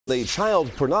The child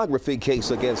pornography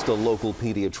case against a local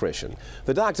pediatrician.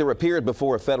 The doctor appeared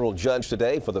before a federal judge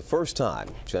today for the first time.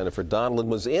 Jennifer Donlin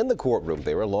was in the courtroom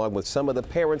there along with some of the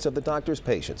parents of the doctor's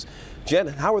patients. Jen,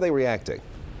 how are they reacting?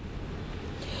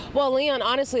 Well, Leon,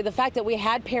 honestly, the fact that we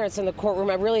had parents in the courtroom,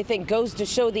 I really think goes to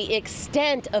show the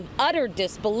extent of utter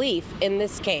disbelief in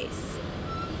this case.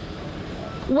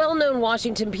 Well-known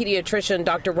Washington pediatrician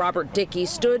Dr. Robert Dickey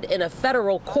stood in a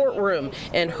federal courtroom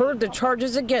and heard the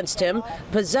charges against him,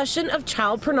 possession of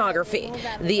child pornography.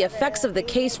 The effects of the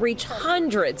case reach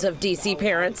hundreds of D.C.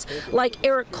 parents, like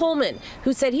Eric Coleman,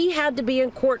 who said he had to be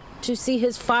in court to see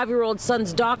his 5-year-old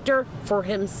son's doctor for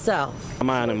himself. My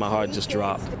mind and my heart just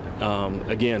dropped.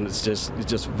 Again, it's just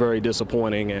very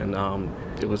disappointing, and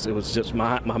it was just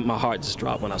my heart just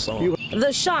dropped when I saw him.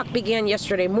 The shock began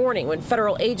yesterday morning when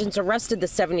federal agents arrested the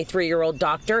 73-year-old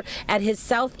doctor at his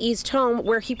southeast home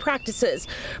where he practices.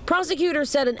 Prosecutors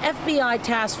said an FBI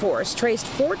task force traced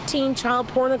 14 child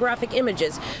pornographic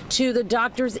images to the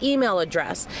doctor's email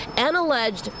address and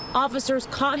alleged officers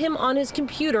caught him on his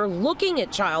computer looking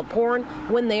at child porn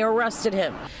when they arrested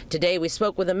him. Today we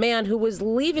spoke with a man who was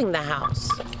leaving the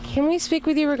house. Can we speak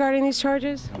with you regarding these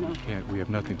charges? We have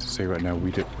nothing to say right now.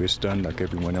 We're stunned like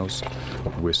everyone else.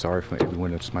 We're sorry for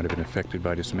everyone else might have been affected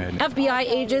by this madness. FBI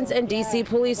agents and D.C.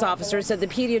 police officers said the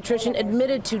pediatrician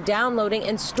admitted to downloading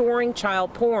and storing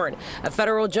child porn. A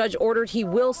federal judge ordered he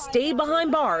will stay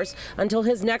behind bars until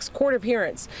his next court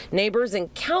appearance. Neighbors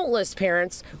and countless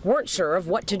parents weren't sure of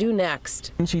what to do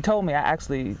next. When she told me, I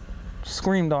actually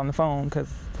screamed on the phone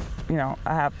because, you know,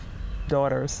 I have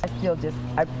daughters. I still just,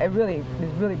 it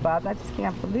really bothers. I just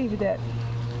can't believe that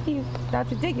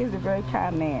Dr. Dickey is a very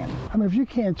kind man. I mean, if you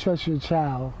can't trust your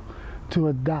child to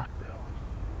a doctor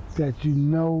that you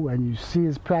know and you see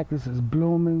his practice is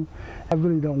blooming, I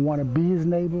really don't want to be his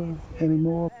neighbor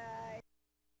anymore.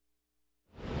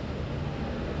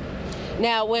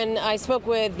 Now, when I spoke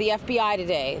with the FBI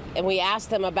today and we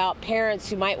asked them about parents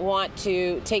who might want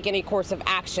to take any course of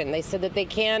action, they said that they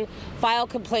can file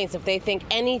complaints if they think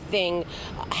anything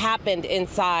happened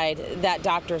inside that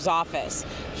doctor's office.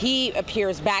 He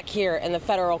appears back here in the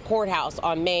federal courthouse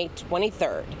on May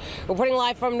 23rd. Reporting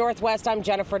live from Northwest, I'm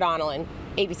Jennifer Donlin,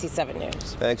 ABC 7 News.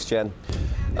 Thanks, Jen.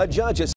 A judge